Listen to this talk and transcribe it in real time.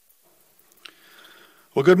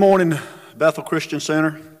Well, good morning, Bethel Christian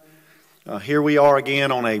Center. Here we are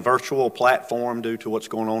again on a virtual platform due to what's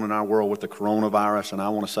going on in our world with the coronavirus. And I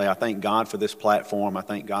want to say I thank God for this platform. I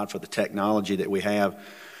thank God for the technology that we have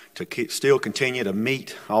to still continue to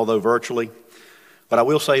meet, although virtually. But I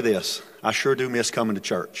will say this, I sure do miss coming to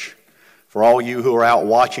church. For all you who are out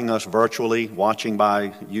watching us virtually, watching by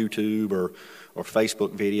YouTube or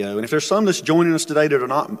Facebook video. And if there's some that's joining us today that are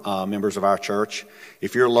not members of our church,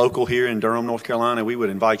 if you're local here in Durham, North Carolina, we would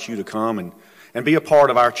invite you to come and be a part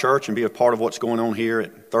of our church and be a part of what's going on here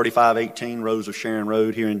at 3518 Rose of Sharon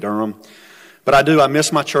Road here in Durham. But I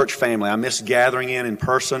miss my church family. I miss gathering in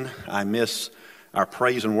person. I miss our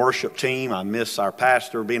praise and worship team. I miss our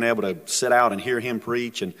pastor, being able to sit out and hear him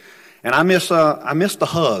preach. And I miss the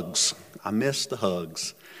hugs. I miss the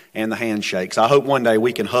hugs and the handshakes. I hope one day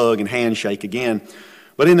we can hug and handshake again.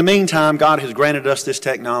 But in the meantime, God has granted us this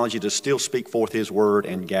technology to still speak forth His Word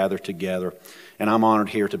and gather together. And I'm honored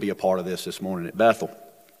here to be a part of this morning at Bethel.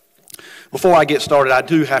 Before I get started, I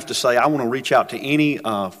do have to say I want to reach out to any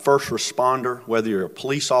first responder, whether you're a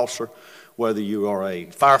police officer, whether you are a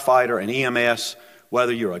firefighter, an EMS,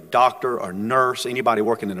 whether you're a doctor or nurse, anybody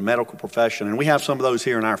working in the medical profession. And we have some of those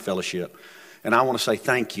here in our fellowship. And I want to say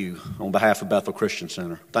thank you on behalf of Bethel Christian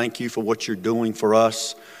Center. Thank you for what you're doing for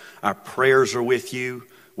us. Our prayers are with you.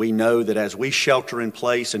 We know that as we shelter in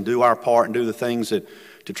place and do our part and do the things to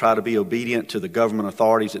try to be obedient to the government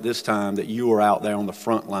authorities at this time, that you are out there on the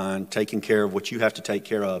front line taking care of what you have to take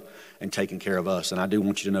care of and taking care of us. And I do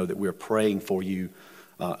want you to know that we're praying for you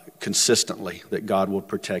consistently, that God will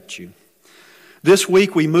protect you. This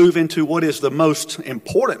week we move into what is the most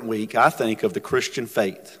important week, I think, of the Christian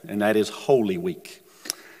faith, and that is Holy Week.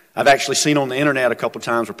 I've actually seen on the internet a couple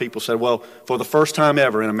times where people said, well, for the first time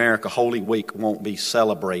ever in America, Holy Week won't be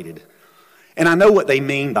celebrated. And I know what they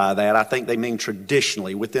mean by that. I think they mean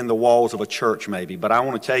traditionally within the walls of a church maybe. But I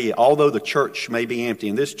want to tell you, although the church may be empty,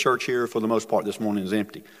 and this church here for the most part this morning is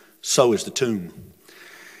empty, so is the tomb.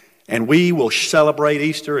 And we will celebrate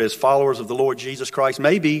Easter as followers of the Lord Jesus Christ,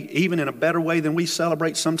 maybe even in a better way than we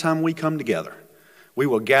celebrate sometime we come together. We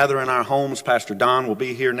will gather in our homes. Pastor Don will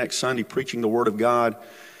be here next Sunday preaching the Word of God.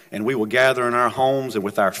 And we will gather in our homes and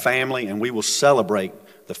with our family, and we will celebrate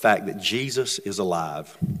the fact that Jesus is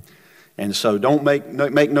alive. And so don't make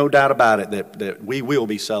no doubt about it that we will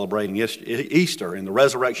be celebrating Easter and the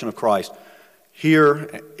resurrection of Christ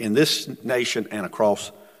here in this nation and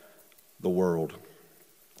across the world.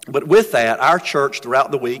 But with that, our church throughout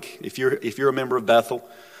the week, if you're a member of Bethel,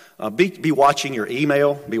 be watching your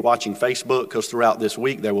email, be watching Facebook, because throughout this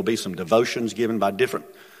week there will be some devotions given by different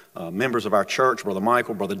members of our church. Brother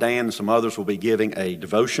Michael, Brother Dan, and some others will be giving a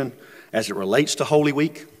devotion as it relates to Holy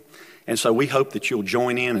Week. And so we hope that you'll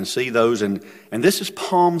join in and see those. And this is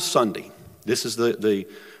Palm Sunday. This is the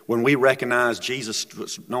when we recognize Jesus,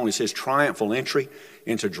 what's known as His triumphal entry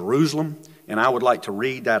into Jerusalem. And I would like to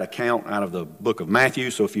read that account out of the book of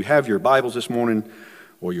Matthew. So if you have your Bibles this morning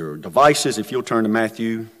or your devices, if you'll turn to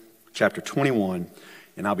Matthew chapter 21,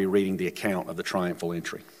 and I'll be reading the account of the triumphal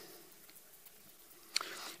entry.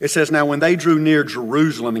 It says, "Now when they drew near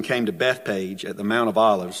Jerusalem and came to Bethphage at the Mount of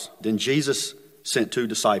Olives, then Jesus sent 2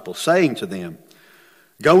 disciples, saying to them,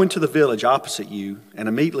 'Go into the village opposite you, and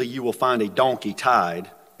immediately you will find a donkey tied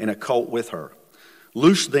and a colt with her.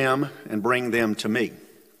 Loose them and bring them to me.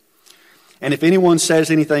 And if anyone says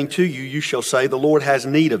anything to you, you shall say, the Lord has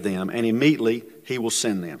need of them, and immediately He will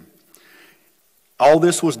send them.' All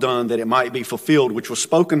this was done that it might be fulfilled, which was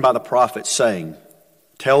spoken by the prophet, saying,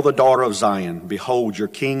 'Tell the daughter of Zion, behold, your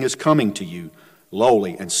king is coming to you,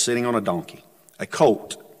 lowly and sitting on a donkey, a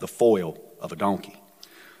colt, the foal of a donkey.'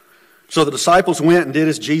 So the disciples went and did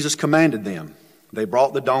as Jesus commanded them. They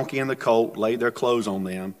brought the donkey and the colt, laid their clothes on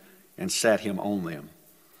them, and sat him on them.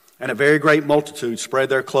 And a very great multitude spread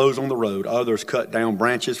their clothes on the road. Others cut down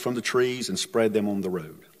branches from the trees and spread them on the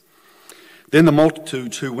road. Then the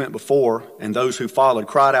multitudes who went before and those who followed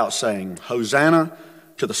cried out, saying, 'Hosanna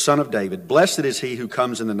to the Son of David. Blessed is He who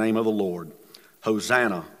comes in the name of the Lord.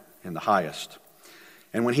 Hosanna in the highest.'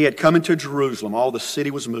 And when He had come into Jerusalem, all the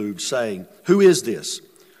city was moved, saying, 'Who is this?'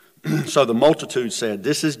 So the multitude said,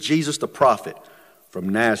 'This is Jesus the prophet from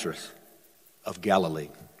Nazareth of Galilee.'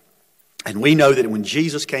 And we know that when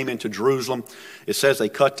Jesus came into Jerusalem, it says they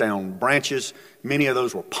cut down branches. Many of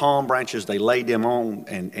those were palm branches. They laid them on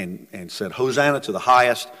and said, 'Hosanna to the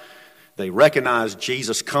highest.' They recognized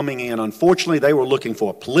Jesus coming in. Unfortunately, they were looking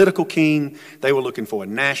for a political king. They were looking for a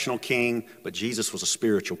national king. But Jesus was a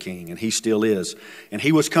spiritual king, and He still is. And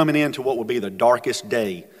He was coming into what would be the darkest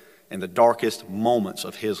day and the darkest moments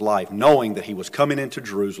of His life, knowing that He was coming into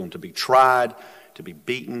Jerusalem to be tried, to be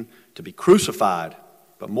beaten, to be crucified,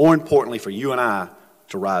 but more importantly for you and I,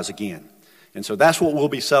 to rise again. And so that's what we'll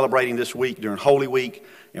be celebrating this week during Holy Week,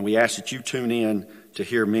 and we ask that you tune in to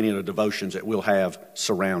hear many of the devotions that we'll have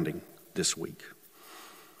surrounding this week.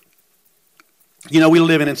 You know, we're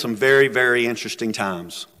living in some very, very interesting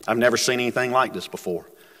times. I've never seen anything like this before.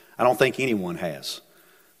 I don't think anyone has.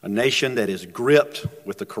 A nation that is gripped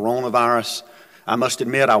with the coronavirus. I must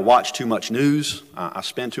admit, I watch too much news. I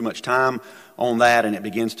spend too much time on that, and it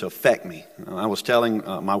begins to affect me. I was telling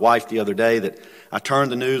my wife the other day that I turn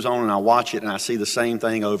the news on and I watch it, and I see the same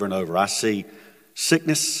thing over and over. I see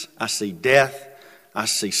sickness, I see death, I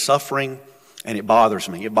see suffering, and it bothers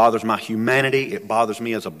me. It bothers my humanity. It bothers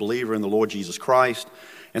me as a believer in the Lord Jesus Christ.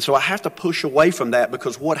 And so I have to push away from that,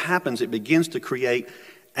 because what happens, it begins to create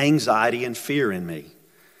anxiety and fear in me.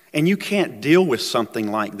 And you can't deal with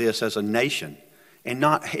something like this as a nation and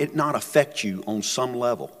it not affect you on some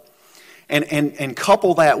level. And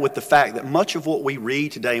couple that with the fact that much of what we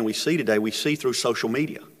read today and we see through social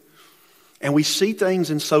media. And we see things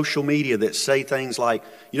in social media that say things like,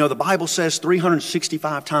 you know, the Bible says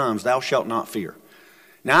 365 times, thou shalt not fear.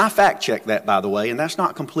 Now, I fact-checked that, by the way, and that's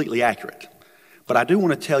not completely accurate. But I do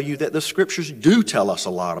want to tell you that the Scriptures do tell us a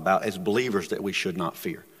lot about, as believers, that we should not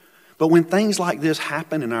fear. But when things like this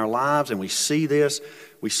happen in our lives and we see this,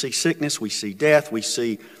 we see sickness, we see death, we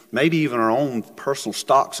see maybe even our own personal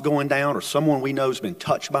stocks going down, or someone we know has been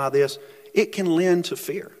touched by this, it can lend to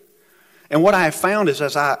fear. And what I have found is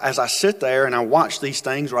as I sit there and I watch these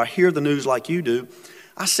things, or I hear the news like you do,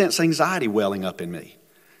 I sense anxiety welling up in me.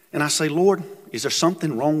 And I say, Lord, is there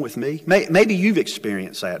something wrong with me? Maybe you've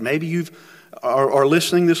experienced that. Maybe you are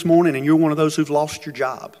listening this morning and you're one of those who've lost your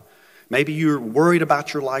job. Maybe you're worried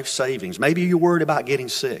about your life savings. Maybe you're worried about getting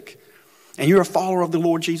sick. And you're a follower of the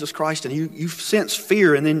Lord Jesus Christ, and you sense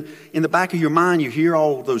fear. And then in the back of your mind, you hear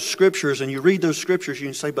all those scriptures, and you read those scriptures, and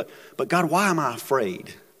you say, but God, why am I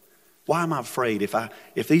afraid? Why am I afraid?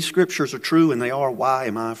 If these scriptures are true, and they are, why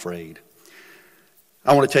am I afraid?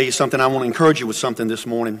 I want to tell you something. I want to encourage you with something this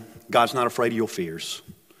morning. God's not afraid of your fears.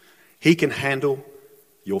 He can handle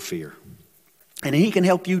your fear. And He can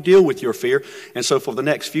help you deal with your fear. And so for the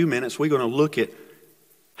next few minutes, we're going to look at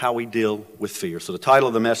how we deal with fear. So the title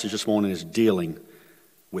of the message this morning is Dealing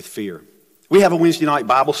with Fear. We have a Wednesday night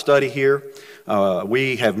Bible study here.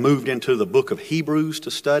 We have moved into the book of Hebrews to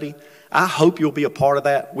study. I hope you'll be a part of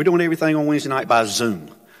that. We're doing everything on Wednesday night by Zoom.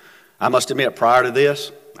 I must admit, prior to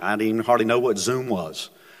this, I didn't even hardly know what Zoom was.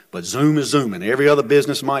 But Zoom is Zooming. Every other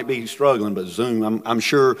business might be struggling, but Zoom, I'm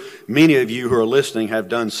sure many of you who are listening have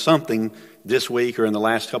done something this week or in the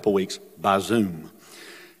last couple weeks by Zoom.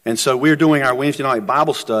 And so we're doing our Wednesday night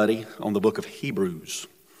Bible study on the book of Hebrews.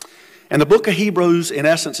 And the book of Hebrews, in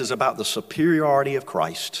essence, is about the superiority of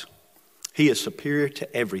Christ. He is superior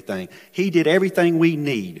to everything. He did everything we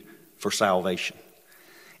need for salvation.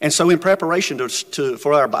 And so in preparation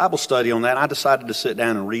for our Bible study on that, I decided to sit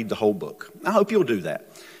down and read the whole book. I hope you'll do that.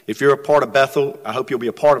 If you're a part of Bethel, I hope you'll be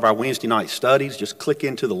a part of our Wednesday night studies. Just click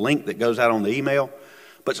into the link that goes out on the email.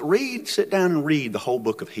 But sit down and read the whole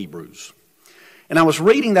book of Hebrews. And I was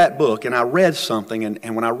reading that book, and I read something,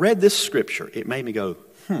 and when I read this scripture, it made me go,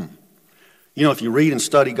 You know, if you read and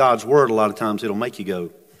study God's Word, a lot of times it'll make you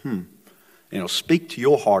go, And it'll speak to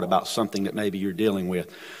your heart about something that maybe you're dealing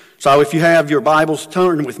with. So if you have your Bibles,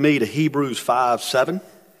 turn with me to Hebrews 5:7.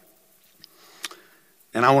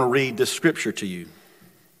 And I want to read this scripture to you.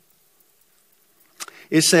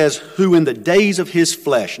 It says, who in the days of His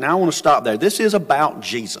flesh. Now I want to stop there. This is about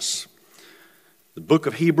Jesus. The book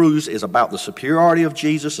of Hebrews is about the superiority of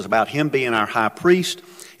Jesus. It's about Him being our high priest.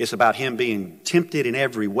 It's about Him being tempted in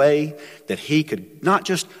every way, that He could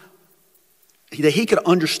that He could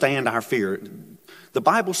understand our fear. The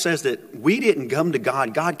Bible says that we didn't come to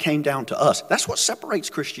God. God came down to us. That's what separates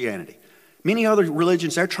Christianity. Many other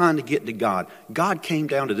religions, they're trying to get to God. God came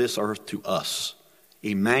down to this earth to us.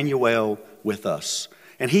 Emmanuel with us.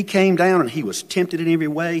 And He came down and He was tempted in every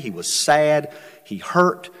way. He was sad. He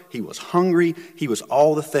hurt. He was hungry. He was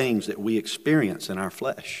all the things that we experience in our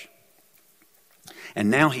flesh.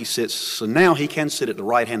 And now He can sit at the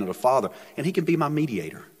right hand of the Father, and He can be my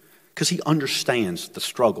mediator because He understands the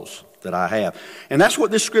struggles that I have. And that's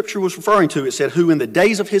what this scripture was referring to. It said, who in the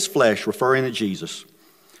days of His flesh, referring to Jesus,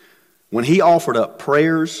 when He offered up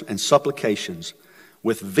prayers and supplications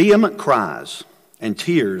with vehement cries and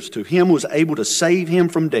tears to Him who was able to save him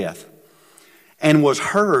from death, and was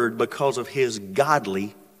heard because of His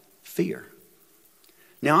godly fear.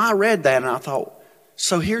 Now I read that and I thought,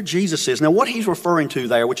 so here Jesus is. Now what He's referring to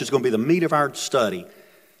there, which is going to be the meat of our study,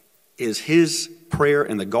 is His prayer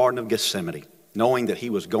in the Garden of Gethsemane, knowing that He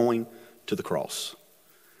was going to the cross.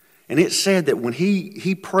 And it said that when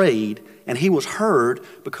he prayed and He was heard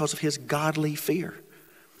because of His godly fear.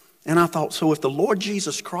 And I thought, so if the Lord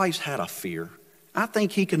Jesus Christ had a fear, I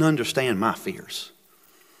think he can understand my fears.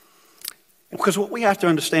 Because what we have to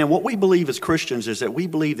understand, what we believe as Christians is that we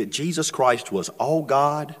believe that Jesus Christ was all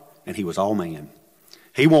God and he was all man.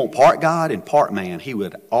 He wasn't part God and part man. He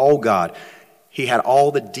was all God. He had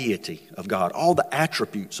all the deity of God, all the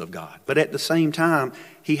attributes of God. But at the same time,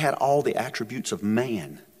 he had all the attributes of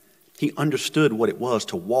man. He understood what it was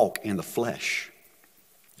to walk in the flesh.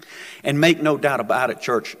 And make no doubt about it,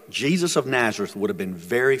 church, Jesus of Nazareth would have been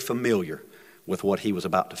very familiar with what he was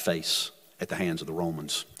about to face at the hands of the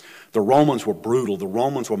Romans. The Romans were brutal. The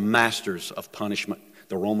Romans were masters of punishment.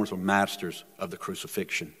 The Romans were masters of the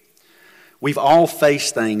crucifixion. We've all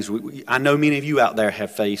faced things. I know many of you out there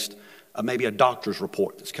have faced maybe a doctor's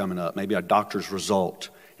report that's coming up, maybe a doctor's result,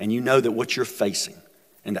 and you know that what you're facing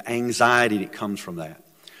and the anxiety that comes from that.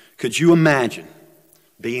 Could you imagine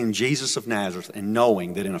being Jesus of Nazareth and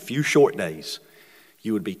knowing that in a few short days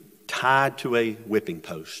you would be tied to a whipping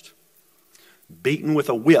post, beaten with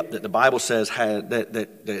a whip that the Bible says had,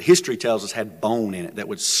 that history tells us had bone in it that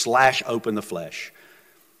would slash open the flesh,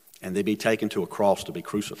 and they'd be taken to a cross to be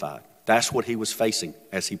crucified? That's what he was facing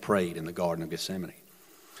as he prayed in the Garden of Gethsemane.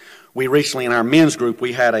 We recently, in our men's group,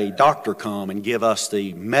 we had a doctor come and give us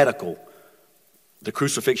the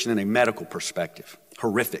crucifixion in a medical perspective.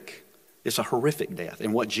 Horrific. It's a horrific death,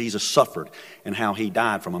 and what Jesus suffered and how he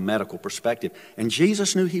died from a medical perspective. And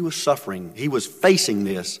Jesus knew he was suffering. He was facing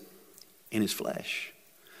this in his flesh.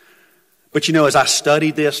 But you know, as I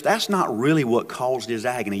studied this, that's not really what caused his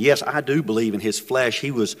agony. Yes, I do believe in his flesh.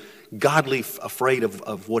 He was godly afraid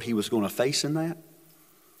of what he was going to face in that.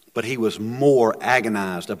 But he was more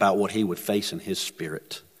agonized about what he would face in his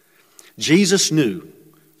spirit. Jesus knew,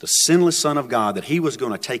 the sinless Son of God, that he was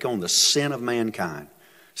going to take on the sin of mankind.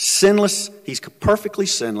 Sinless, he's perfectly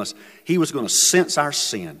sinless. He was going to sense our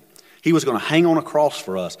sin. He was going to hang on a cross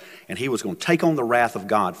for us, and he was going to take on the wrath of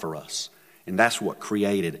God for us. And that's what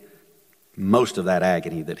created most of that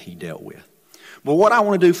agony that he dealt with. But what I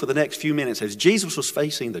want to do for the next few minutes, as Jesus was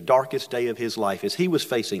facing the darkest day of his life, as he was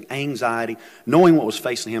facing anxiety, knowing what was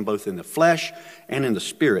facing him both in the flesh and in the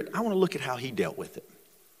spirit, I want to look at how he dealt with it.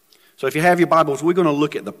 So if you have your Bibles, we're going to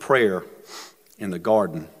look at the prayer in the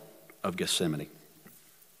Garden of Gethsemane.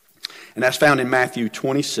 And that's found in Matthew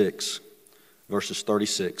 26, verses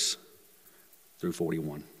 36 through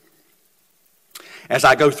 41. As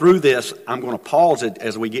I go through this, I'm going to pause it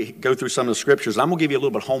as we go through some of the scriptures. I'm going to give you a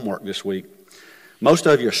little bit of homework this week. Most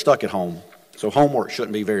of you are stuck at home, so homework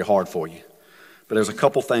shouldn't be very hard for you. But there's a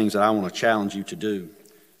couple things that I want to challenge you to do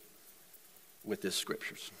with this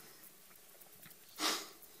scriptures.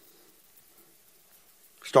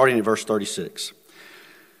 Starting at verse 36.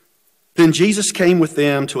 Then Jesus came with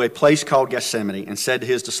them to a place called Gethsemane and said to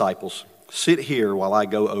his disciples, "Sit here while I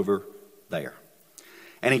go over there."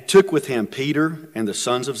 And he took with him Peter and the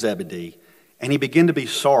sons of Zebedee, and he began to be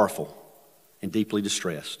sorrowful and deeply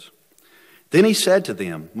distressed. Then he said to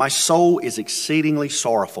them, "My soul is exceedingly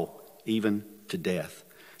sorrowful, even to death.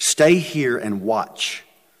 Stay here and watch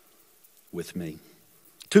with me."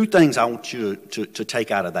 Two things I want you to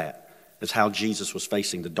take out of that is how Jesus was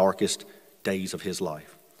facing the darkest days of his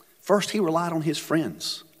life. First, he relied on his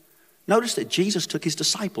friends. Notice that Jesus took his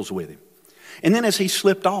disciples with him. And then as he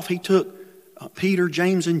slipped off, he took Peter,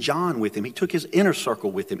 James, and John with him. He took his inner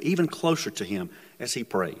circle with him, even closer to him as he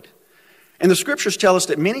prayed. And the scriptures tell us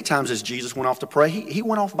that many times as Jesus went off to pray, he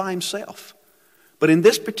went off by himself. But in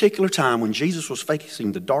this particular time, when Jesus was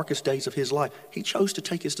facing the darkest days of his life, he chose to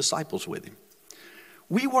take his disciples with him.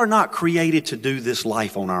 We were not created to do this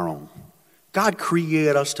life on our own. God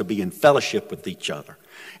created us to be in fellowship with each other.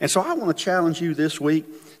 And so I want to challenge you this week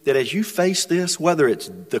that as you face this, whether it's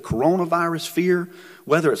the coronavirus fear,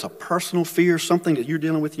 whether it's a personal fear, something that you're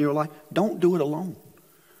dealing with in your life, don't do it alone.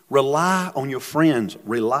 Rely on your friends.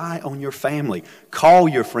 Rely on your family. Call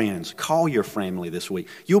your friends. Call your family this week.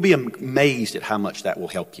 You'll be amazed at how much that will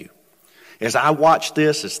help you. As I watch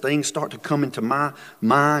this, as things start to come into my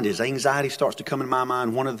mind, as anxiety starts to come into my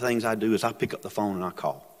mind, one of the things I do is I pick up the phone and I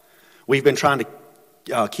call. We've been trying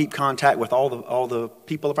to keep contact with all the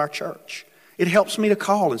people of our church. It helps me to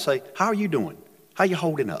call and say, "How are you doing? How are you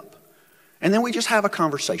holding up?" And then we just have a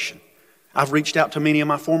conversation. I've reached out to many of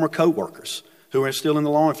my former co-workers who are still in the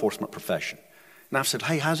law enforcement profession. And I've said,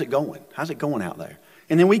 "Hey, how's it going? How's it going out there?"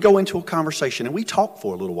 And then we go into a conversation and we talk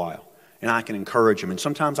for a little while. And I can encourage them, and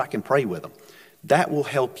sometimes I can pray with them. That will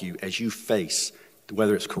help you as you face,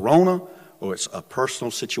 whether it's corona or it's a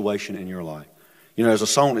personal situation in your life. You know, there's a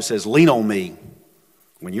song that says, "Lean on me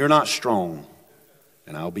when you're not strong,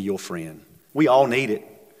 and I'll be your friend." We all need it.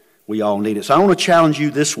 We all need it. So I want to challenge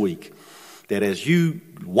you this week that as you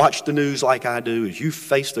watch the news like I do, as you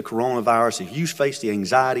face the coronavirus, as you face the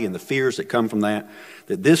anxiety and the fears that come from that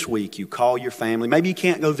this week you call your family. Maybe you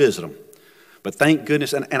can't go visit them, but thank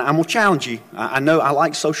goodness, and I'm going to challenge you. I know I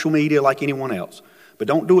like social media like anyone else, but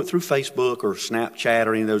don't do it through Facebook or Snapchat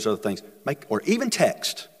or any of those other things. Or even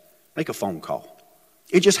text. Make a phone call.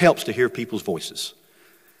 It just helps to hear people's voices.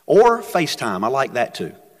 Or FaceTime. I like that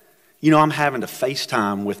too. You know, I'm having to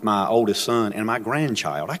FaceTime with my oldest son and my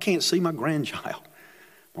grandchild. I can't see my grandchild.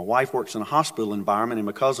 My wife works in a hospital environment, and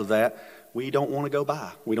because of that, we don't want to go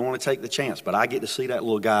by. We don't want to take the chance. But I get to see that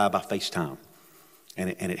little guy by FaceTime. And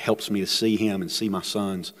it helps me to see him and see my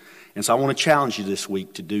sons. And so I want to challenge you this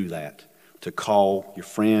week to do that. To call your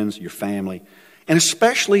friends, your family, and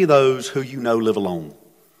especially those who you know live alone.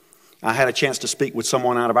 I had a chance to speak with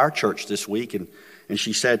someone out of our church this week, and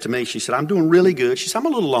she said to me, she said, I'm doing really good. She said, I'm a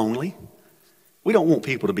little lonely. We don't want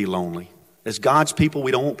people to be lonely. As God's people, we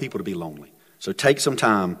don't want people to be lonely. So take some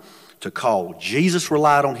time to call. Jesus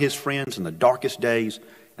relied on his friends in the darkest days,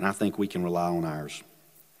 and I think we can rely on ours.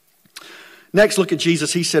 Next, look at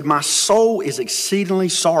Jesus. He said, my soul is exceedingly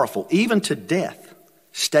sorrowful, even to death.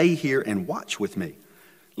 Stay here and watch with me.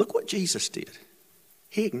 Look what Jesus did.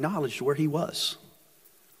 He acknowledged where he was.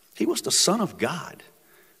 He was the Son of God.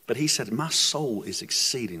 But he said, my soul is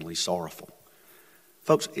exceedingly sorrowful.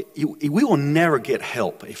 Folks, we will never get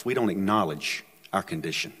help if we don't acknowledge our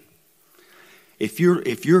condition. If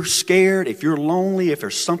you're scared, if you're lonely, if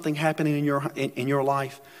there's something happening in your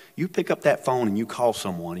life, you pick up that phone and you call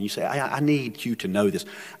someone and you say, I need you to know this.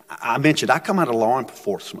 I mentioned I come out of the law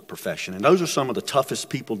enforcement profession, and those are some of the toughest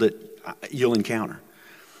people that you'll encounter.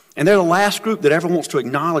 And they're the last group that ever wants to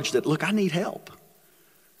acknowledge that, look, I need help.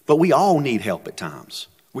 But we all need help at times.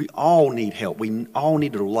 We all need help. We all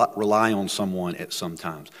need to rely on someone at some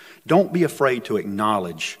times. Don't be afraid to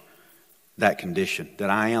acknowledge that condition, that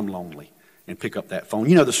I am lonely, and pick up that phone.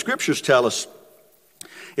 You know, the scriptures tell us,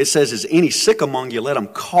 it says, is any sick among you, let them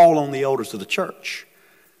call on the elders of the church.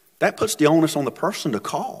 That puts the onus on the person to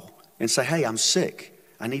call and say, hey, I'm sick.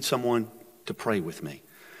 I need someone to pray with me.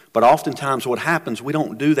 But oftentimes what happens, we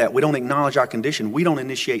don't do that. We don't acknowledge our condition. We don't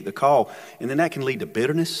initiate the call. And then that can lead to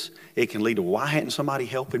bitterness. It can lead to, why hadn't somebody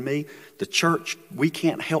helping me? The church, we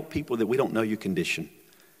can't help people that we don't know your condition.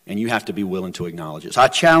 And you have to be willing to acknowledge it. So I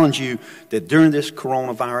challenge you that during this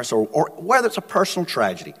coronavirus, or whether it's a personal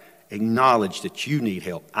tragedy, acknowledge that you need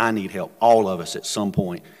help. I need help. All of us at some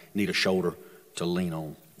point need a shoulder to lean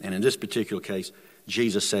on. And in this particular case,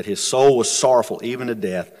 Jesus said his soul was sorrowful even to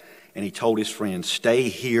death. And he told his friends, stay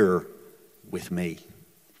here with me.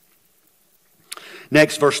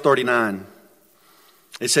 Next, verse 39.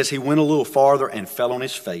 It says, he went a little farther and fell on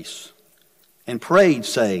his face and prayed,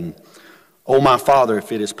 saying, O my Father,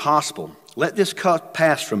 if it is possible, let this cup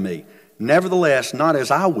pass from me. Nevertheless, not as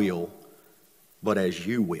I will, but as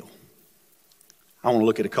you will. I want to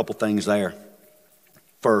look at a couple things there.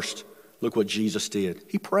 First, look what Jesus did.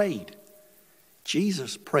 He prayed.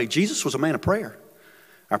 Jesus prayed. Jesus was a man of prayer.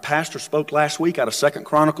 Our pastor spoke last week out of 2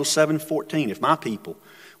 Chronicles 7:14. If my people,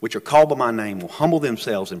 which are called by my name, will humble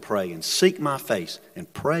themselves and pray and seek my face,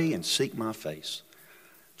 and pray and seek my face.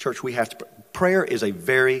 Church, we have to pray. Prayer is a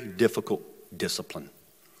very difficult discipline.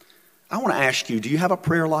 I want to ask you, do you have a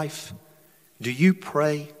prayer life? Do you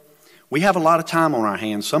pray? We have a lot of time on our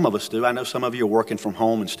hands. Some of us do. I know some of you are working from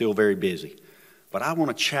home and still very busy. But I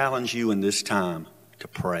want to challenge you in this time to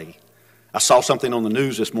pray. I saw something on the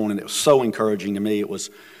news this morning that was so encouraging to me. It was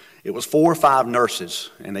 4 or 5 nurses,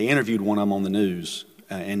 and they interviewed one of them on the news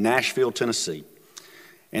in Nashville, Tennessee.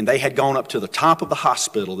 And they had gone up to the top of the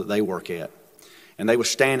hospital that they work at. And they were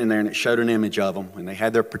standing there, and it showed an image of them, and they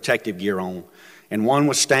had their protective gear on. And one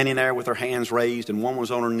was standing there with her hands raised, and one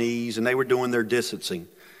was on her knees, and they were doing their distancing.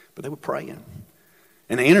 But they were praying.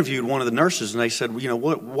 And they interviewed one of the nurses, and they said, well, you know,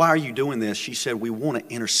 why are you doing this? She said, we want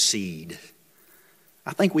to intercede.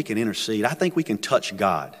 I think we can intercede. I think we can touch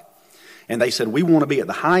God. And they said, we want to be at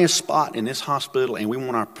the highest spot in this hospital, and we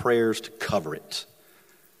want our prayers to cover it.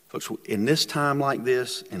 Folks, in this time like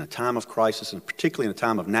this, in a time of crisis, and particularly in a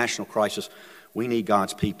time of national crisis, we need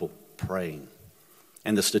God's people praying.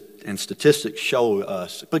 And statistics show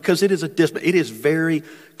us, because it is very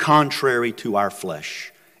contrary to our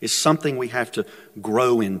flesh. It's something we have to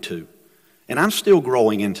grow into. And I'm still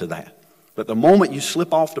growing into that. But the moment you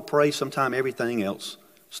slip off to pray, sometime everything else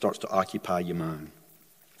starts to occupy your mind.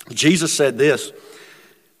 Jesus said this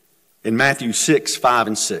in Matthew 6:5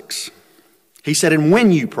 and 6. He said, and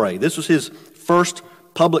when you pray, this was his first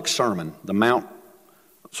public sermon, the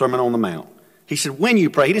Sermon on the Mount. He said, when you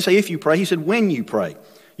pray, he didn't say if you pray, he said, when you pray,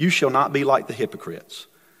 you shall not be like the hypocrites,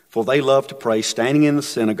 for they love to pray standing in the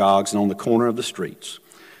synagogues and on the corner of the streets,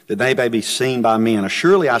 that they may be seen by men.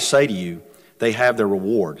 Surely I say to you, they have their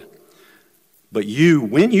reward. But you,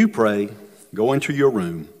 when you pray, go into your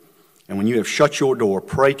room, and when you have shut your door,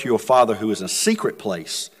 pray to your Father who is in a secret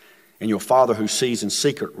place, and your Father who sees in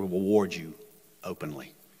secret will reward you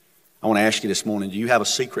openly. I want to ask you this morning, do you have a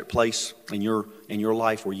secret place in your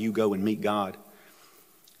life where you go and meet God?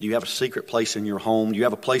 Do you have a secret place in your home? Do you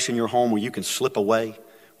have a place in your home where you can slip away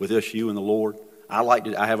with just you and the Lord? I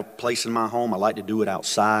have a place in my home. I like to do it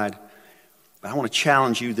outside. But I want to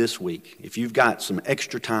challenge you this week, if you've got some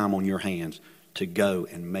extra time on your hands, to go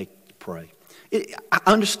and pray. I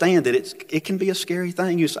understand that it can be a scary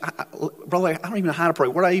thing. You say, brother, I don't even know how to pray.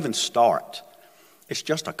 Where do I even start? It's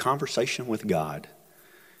just a conversation with God.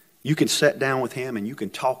 You can sit down with Him and you can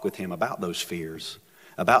talk with Him about those fears,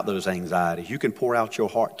 about those anxieties. You can pour out your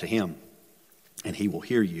heart to Him and He will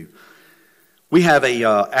hear you. We have a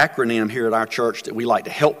acronym here at our church that we like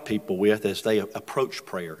to help people with as they approach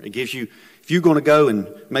prayer. It gives you, if you're going to go and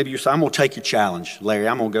maybe you say, I'm going to take your challenge, Larry,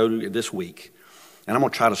 I'm going to go this week. And I'm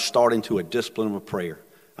going to try to start into a discipline of a prayer.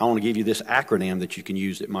 I want to give you this acronym that you can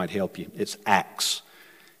use that might help you. It's ACTS.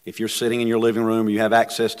 If you're sitting in your living room or you have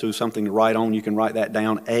access to something to write on, you can write that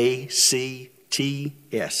down. ACTS.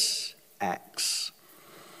 ACTS.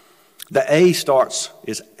 The A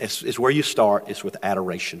is where you start. It's with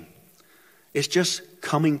adoration. It's just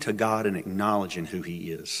coming to God and acknowledging who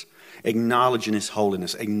He is. Acknowledging His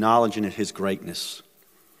holiness. Acknowledging His greatness.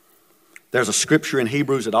 There's a scripture in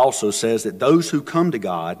Hebrews that also says that those who come to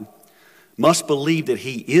God must believe that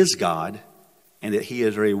He is God and that He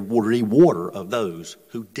is a rewarder of those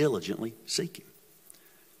who diligently seek Him.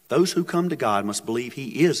 Those who come to God must believe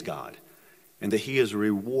He is God and that He is a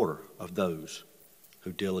rewarder of those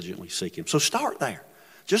who diligently seek Him. So start there.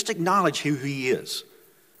 Just acknowledge who He is.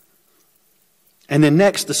 And then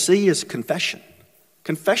next, the C is confession.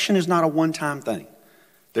 Confession is not a one-time thing.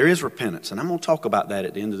 There is repentance, and I'm going to talk about that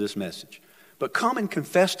at the end of this message. But come and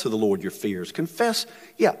confess to the Lord your fears. Confess,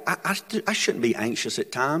 I shouldn't be anxious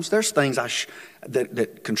at times. There's things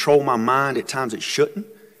that control my mind at times that shouldn't.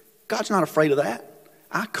 God's not afraid of that.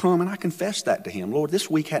 I come and I confess that to Him. Lord, this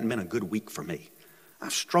week hadn't been a good week for me.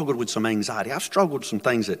 I've struggled with some anxiety. I've struggled with some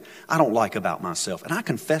things that I don't like about myself. And I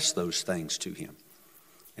confess those things to Him.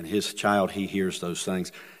 And His child, He hears those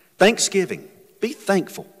things. Thanksgiving. Be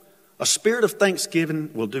thankful. A spirit of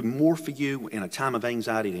thanksgiving will do more for you in a time of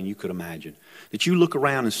anxiety than you could imagine. That you look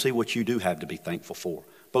around and see what you do have to be thankful for,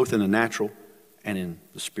 both in the natural and in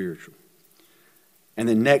the spiritual. And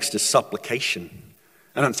then next is supplication.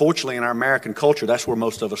 And unfortunately in our American culture, that's where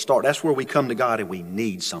most of us start. That's where we come to God and we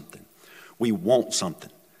need something. We want something.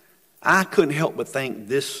 I couldn't help but think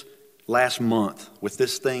this last month with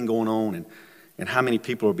this thing going on and how many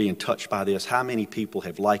people are being touched by this, how many people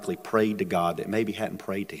have likely prayed to God that maybe hadn't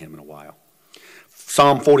prayed to Him in a while.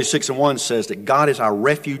 Psalm 46:1 says that God is our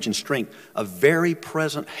refuge and strength, a very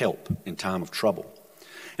present help in time of trouble.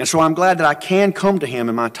 And so I'm glad that I can come to Him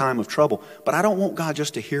in my time of trouble, but I don't want God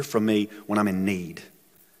just to hear from me when I'm in need.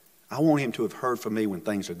 I want Him to have heard from me when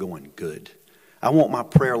things are going good. I want my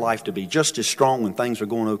prayer life to be just as strong when things are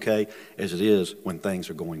going okay as it is when things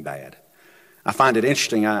are going bad. I find it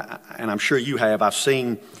interesting, and I'm sure you have. I've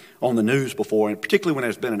seen on the news before, and particularly when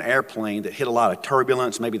there's been an airplane that hit a lot of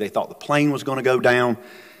turbulence. Maybe they thought the plane was going to go down,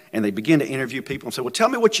 and they begin to interview people and say, well, tell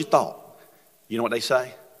me what you thought. You know what they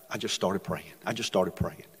say? I just started praying. I just started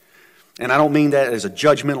praying. And I don't mean that as a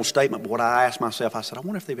judgmental statement, but what I asked myself, I said, I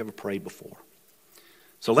wonder if they've ever prayed before.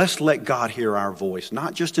 So let's let God hear our voice,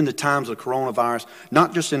 not just in the times of coronavirus,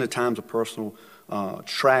 not just in the times of personal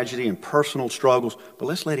tragedy and personal struggles, but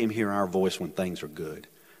let's let Him hear our voice when things are good.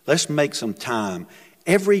 Let's make some time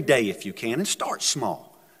every day if you can, and start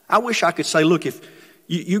small. I wish I could say, look, if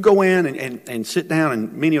you go in and sit down,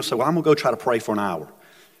 and many will say, well, I'm going to go try to pray for an hour.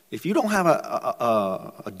 If you don't have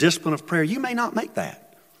a discipline of prayer, you may not make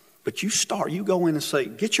that. But you go in and say,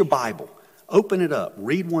 get your Bible, open it up,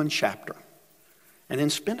 read one chapter, and then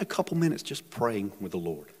spend a couple minutes just praying with the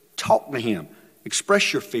Lord. Talk to Him.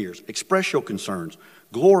 Express your fears. Express your concerns.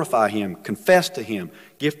 Glorify Him. Confess to Him.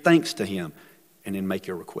 Give thanks to Him. And then make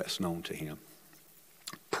your requests known to Him.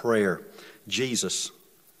 Prayer. Jesus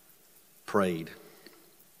prayed.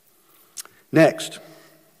 Next,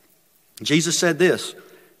 Jesus said this,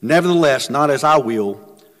 nevertheless, not as I will,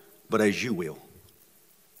 but as you will.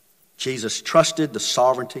 Jesus trusted the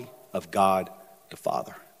sovereignty of God the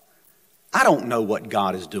Father. I don't know what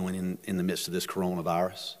God is doing in the midst of this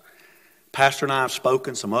coronavirus. Pastor and I have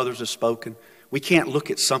spoken, some others have spoken. We can't look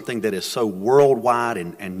at something that is so worldwide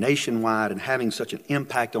and nationwide and having such an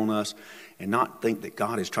impact on us and not think that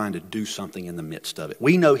God is trying to do something in the midst of it.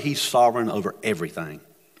 We know He's sovereign over everything.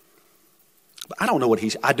 But I don't know what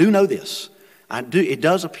I do know this. It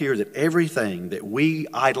does appear that everything that we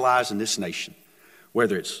idolize in this nation,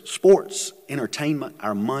 whether it's sports, entertainment,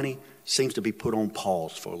 our money, seems to be put on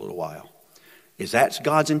pause for a little while. Is that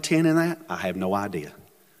God's intent in that? I have no idea.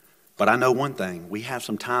 But I know one thing. We have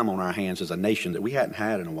some time on our hands as a nation that we hadn't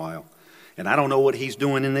had in a while. And I don't know what he's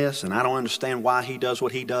doing in this, and I don't understand why he does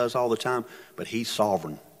what he does all the time, but he's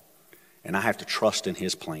sovereign. And I have to trust in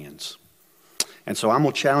his plans. And so I'm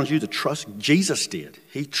going to challenge you to trust. Jesus did.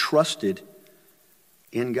 He trusted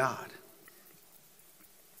in God.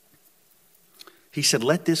 He said,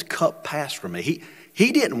 let this cup pass from me.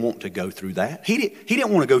 He didn't want to go through that. He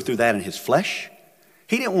didn't want to go through that in his flesh.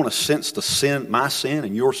 He didn't want to sense the sin, my sin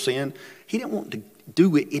and your sin. He didn't want to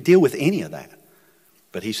deal with any of that.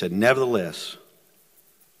 But he said, nevertheless,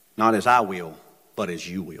 not as I will, but as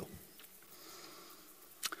you will.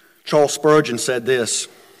 Charles Spurgeon said this.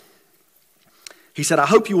 He said, I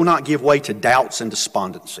hope you will not give way to doubts and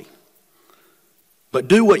despondency, but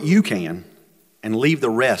do what you can and leave the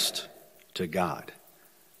rest to God.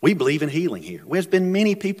 We believe in healing here. There's been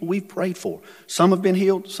many people we've prayed for. Some have been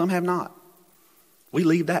healed, some have not. We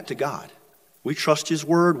leave that to God. We trust his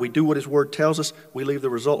word. We do what his word tells us. We leave the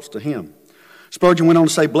results to him. Spurgeon went on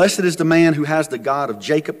to say, blessed is the man who has the God of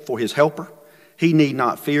Jacob for his helper. He need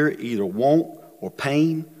not fear either want or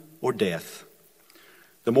pain or death.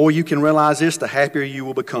 The more you can realize this, the happier you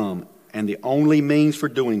will become. And the only means for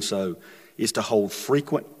doing so is to hold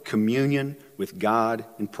frequent communion with God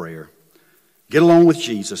in prayer. Get along with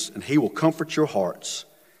Jesus, and he will comfort your hearts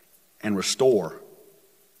and restore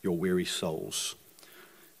your weary souls.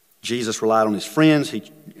 Jesus relied on his friends. He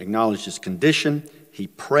acknowledged his condition. He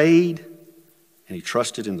prayed, and he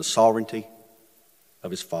trusted in the sovereignty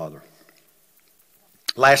of his Father.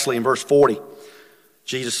 Lastly, in verse 40,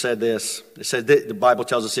 Jesus said this. It said, the Bible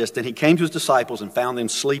tells us this. Then he came to his disciples and found them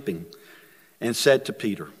sleeping and said to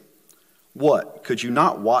Peter, what, could you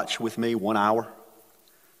not watch with me 1 hour?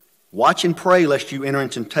 Watch and pray lest you enter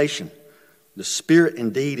into temptation. The spirit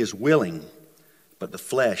indeed is willing, but the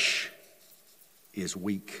flesh is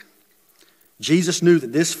weak. Jesus knew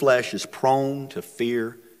that this flesh is prone to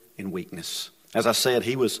fear and weakness. As I said,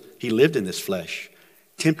 he lived in this flesh,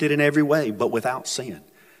 tempted in every way, but without sin.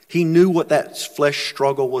 He knew what that flesh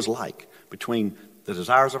struggle was like between the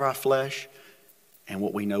desires of our flesh and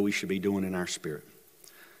what we know we should be doing in our spirit.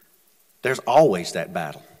 There's always that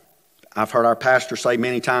battle. I've heard our pastor say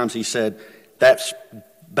many times, he said, that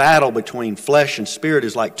battle between flesh and spirit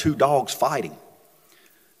is like two dogs fighting.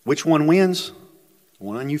 Which one wins? The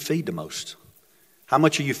one you feed the most. How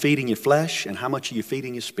much are you feeding your flesh and how much are you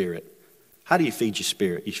feeding your spirit? How do you feed your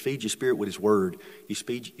spirit? You feed your spirit with his word. You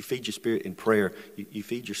feed your spirit in prayer. You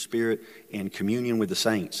feed your spirit in communion with the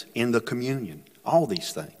saints, in the communion, all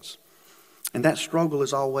these things. And that struggle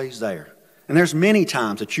is always there. And there's many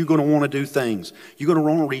times that you're going to want to do things. You're going to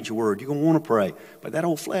want to read your word. You're going to want to pray. But that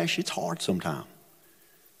old flesh, it's hard sometimes.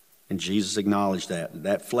 And Jesus acknowledged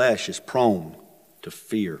that flesh is prone to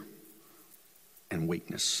fear and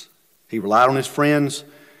weakness. He relied on his friends.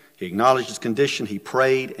 He acknowledged his condition. He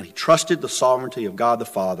prayed, and he trusted the sovereignty of God the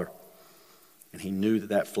Father. And he knew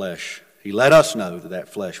that flesh, he let us know that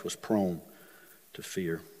flesh was prone to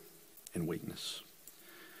fear and weakness.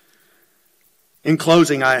 In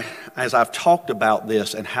closing, as I've talked about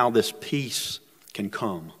this and how this peace can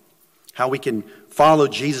come, how we can follow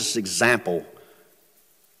Jesus' example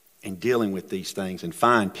in dealing with these things and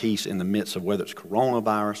find peace in the midst of whether it's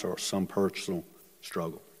coronavirus or some personal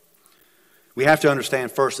struggle. We have to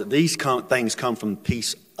understand first that these things come from the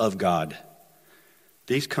peace of God.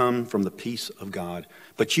 These come from the peace of God.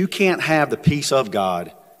 But you can't have the peace of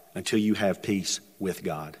God until you have peace with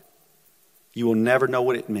God. You will never know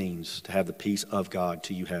what it means to have the peace of God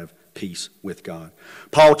till you have peace with God.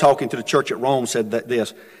 Paul, talking to the church at Rome, said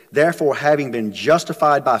this, therefore, having been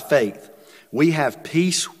justified by faith, we have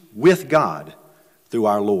peace with God through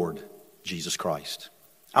our Lord Jesus Christ.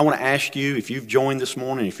 I want to ask you, if you've joined this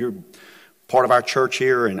morning, if you're part of our church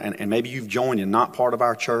here, and maybe you've joined and not part of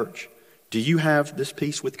our church, do you have this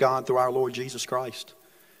peace with God through our Lord Jesus Christ?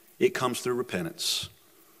 It comes through repentance.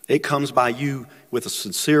 It comes by you with a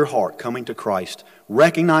sincere heart coming to Christ,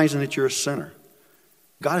 recognizing that you're a sinner.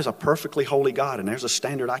 God is a perfectly holy God, and there's a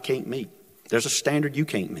standard I can't meet. There's a standard you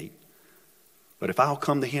can't meet. But if I'll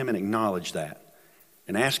come to him and acknowledge that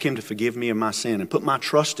and ask him to forgive me of my sin and put my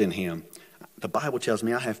trust in him, the Bible tells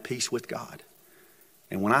me I have peace with God.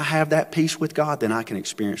 And when I have that peace with God, then I can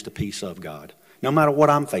experience the peace of God. No matter what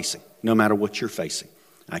I'm facing, no matter what you're facing,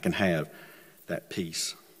 I can have that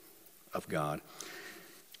peace of God.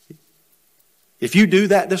 If you do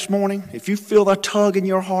that this morning, if you feel the tug in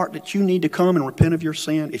your heart that you need to come and repent of your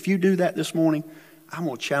sin, if you do that this morning, I'm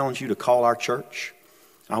going to challenge you to call our church.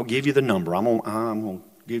 I'll give you the number. I'm going to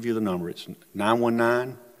give you the number. It's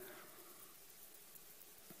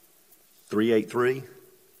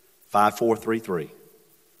 919-383-5433.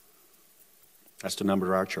 That's the number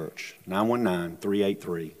to our church,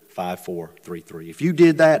 919-383-5433. If you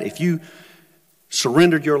did that, if you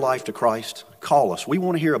surrendered your life to Christ, call us. We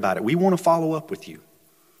want to hear about it. We want to follow up with you.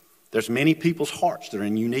 There's many people's hearts that are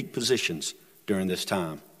in unique positions during this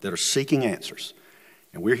time that are seeking answers.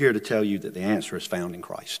 And we're here to tell you that the answer is found in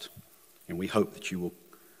Christ. And we hope that you will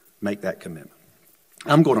make that commitment.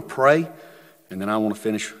 I'm going to pray, and then I want to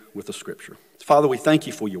finish with the scripture. Father, we thank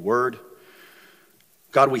you for your word.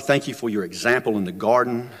 God, we thank you for your example in the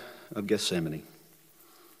Garden of Gethsemane.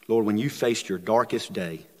 Lord, when you faced your darkest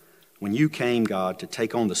day, when you came, God, to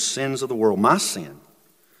take on the sins of the world, my sin,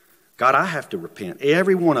 God, I have to repent.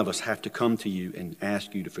 Every one of us have to come to you and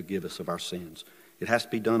ask you to forgive us of our sins. It has to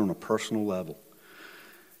be done on a personal level.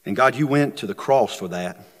 And God, you went to the cross for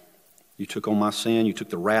that. You took on my sin. You took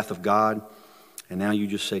the wrath of God. And now you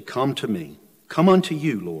just say, come to me. Come unto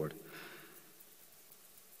you, Lord.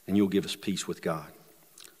 And you'll give us peace with God.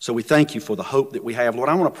 So we thank you for the hope that we have. Lord,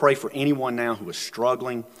 I want to pray for anyone now who is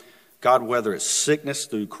struggling. God, whether it's sickness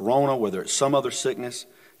through corona, whether it's some other sickness.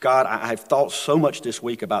 God, I've thought so much this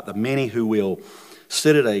week about the many who will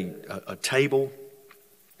sit at a table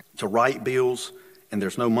to write bills and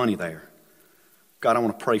there's no money there. God, I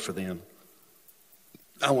want to pray for them.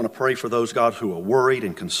 I want to pray for those, God, who are worried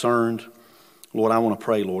and concerned. Lord, I want to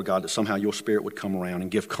pray, Lord God, that somehow your Spirit would come around and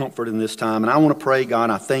give comfort in this time. And I want to pray, God,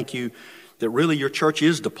 I thank you that really your church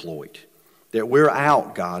is deployed. That we're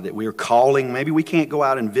out, God, that we're calling. Maybe we can't go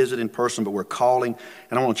out and visit in person, but we're calling.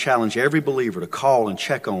 And I want to challenge every believer to call and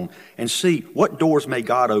check on and see what doors may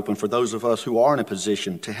God open for those of us who are in a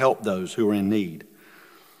position to help those who are in need.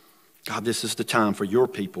 God, this is the time for your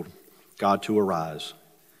people, God, to arise.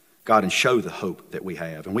 God, and show the hope that we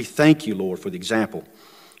have. And we thank you, Lord, for the example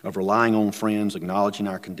of relying on friends, acknowledging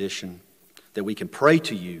our condition, that we can pray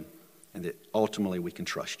to you, and that ultimately we can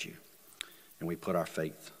trust you. And we put our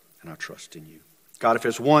faith and our trust in you. God, if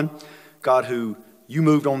there's one, God, who you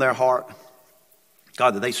moved on their heart,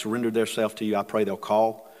 God, that they surrendered themselves to you, I pray they'll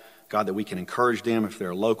call. God, that we can encourage them. If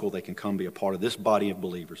they're local, they can come be a part of this body of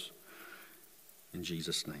believers. In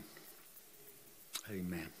Jesus' name.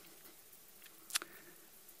 Amen.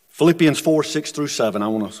 Philippians 4, 6 through 7, I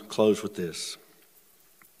want to close with this.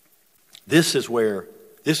 This is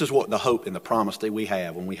what the hope and the promise that we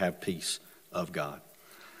have when we have peace of God.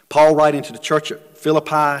 Paul, writing to the church at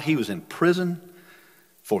Philippi, he was in prison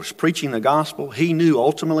for preaching the gospel. He knew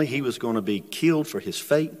ultimately he was going to be killed for his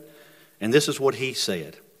faith. And this is what he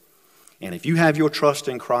said. And if you have your trust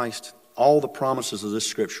in Christ, all the promises of this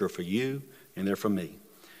scripture are for you and they're for me.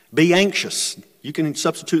 Be anxious. You can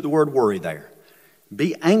substitute the word worry there.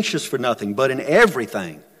 Be anxious for nothing, but in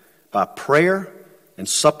everything, by prayer and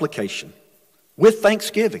supplication, with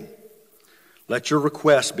thanksgiving, let your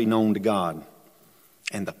requests be known to God.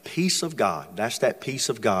 And the peace of God, that's that peace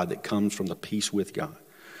of God that comes from the peace with God,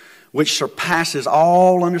 which surpasses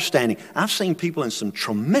all understanding. I've seen people in some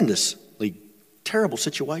tremendously terrible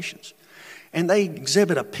situations, and they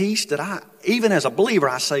exhibit a peace that even as a believer,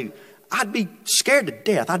 I say, I'd be scared to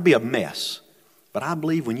death. I'd be a mess. But I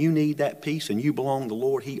believe when you need that peace and you belong to the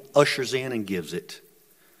Lord, He ushers in and gives it.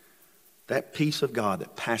 That peace of God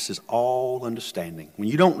that passes all understanding. When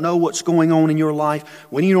you don't know what's going on in your life,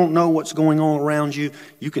 when you don't know what's going on around you,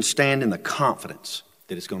 you can stand in the confidence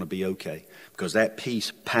that it's going to be okay. Because that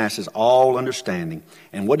peace passes all understanding.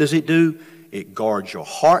 And what does it do? It guards your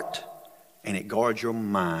heart and it guards your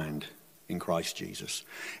mind in Christ Jesus.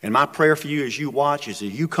 And my prayer for you as you watch is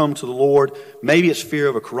as you come to the Lord, maybe it's fear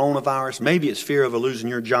of a coronavirus, maybe it's fear of losing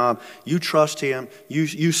your job. You trust Him,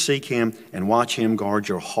 you seek Him, and watch Him guard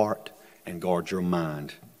your heart and guard your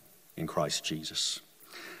mind in Christ Jesus.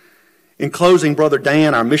 In closing, Brother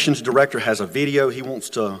Dan, our missions director, has a video. He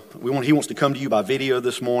wants to come to you by video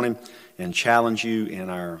this morning and challenge you in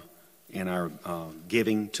our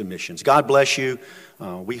giving to missions. God bless you.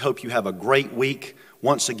 We hope you have a great week.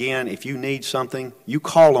 Once again, if you need something, you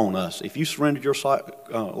call on us. If you surrendered your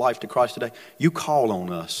life to Christ today, you call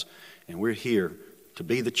on us. And we're here to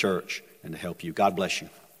be the church and to help you. God bless you.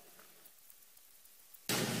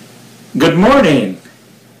 Good morning.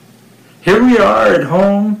 Here we are at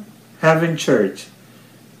home having church.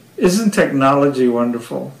 Isn't technology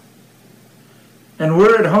wonderful? And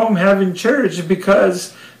we're at home having church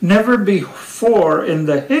because never before in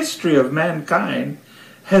the history of mankind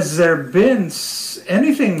has there been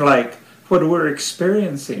anything like what we're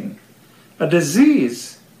experiencing. A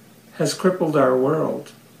disease has crippled our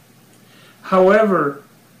world. However,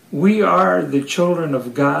 we are the children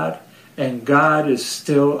of God, and God is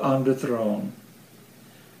still on the throne.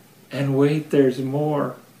 And wait, there's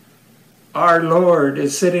more. Our Lord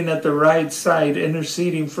is sitting at the right side,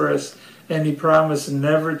 interceding for us, and He promised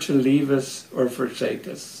never to leave us or forsake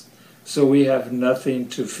us. So we have nothing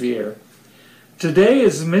to fear. Today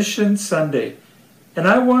is Mission Sunday, and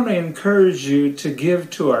I want to encourage you to give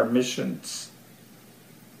to our missions.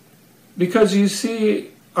 Because you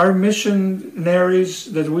see, our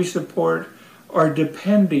missionaries that we support are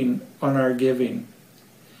depending on our giving.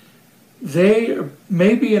 They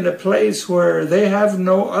may be in a place where they have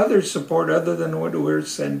no other support other than what we're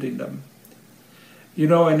sending them. You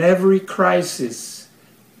know, in every crisis,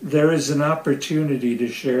 there is an opportunity to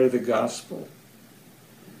share the gospel.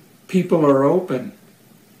 People are open,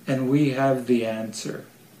 and we have the answer.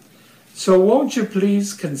 So won't you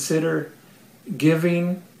please consider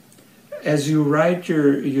giving as you write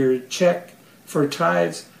your check for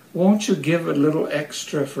tithes? Won't you give a little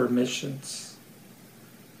extra for missions?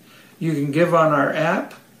 You can give on our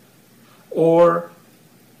app, or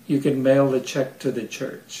you can mail the check to the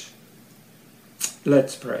church.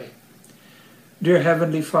 Let's pray. Dear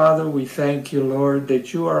Heavenly Father, we thank you, Lord,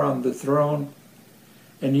 that you are on the throne,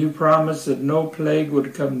 and you promised that no plague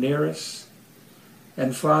would come near us.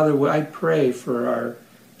 And Father, I pray for our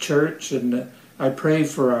church, and I pray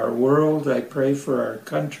for our world, I pray for our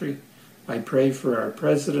country, I pray for our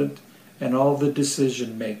president and all the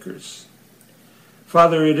decision makers.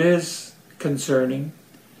 Father, it is concerning,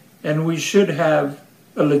 and we should have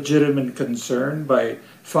a legitimate concern by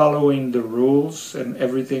following the rules and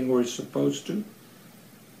everything we're supposed to.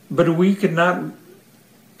 But we cannot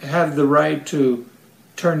have the right to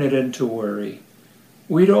turn it into worry.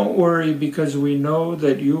 We don't worry because we know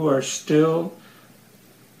that you are still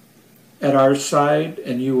at our side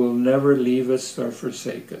and you will never leave us or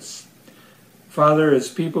forsake us. Father, as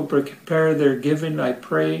people prepare their giving, I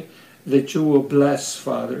pray that you will bless,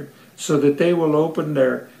 Father, so that they will open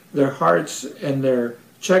their hearts and their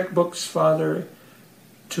checkbooks, Father,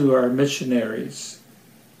 to our missionaries.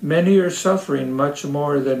 Many are suffering much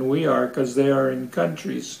more than we are because they are in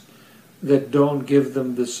countries that don't give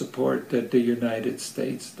them the support that the United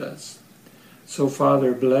States does. So,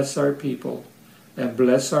 Father, bless our people and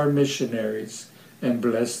bless our missionaries and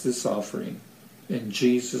bless this offering. In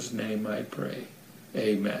Jesus' name I pray.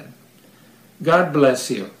 Amen. God bless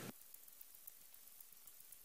you.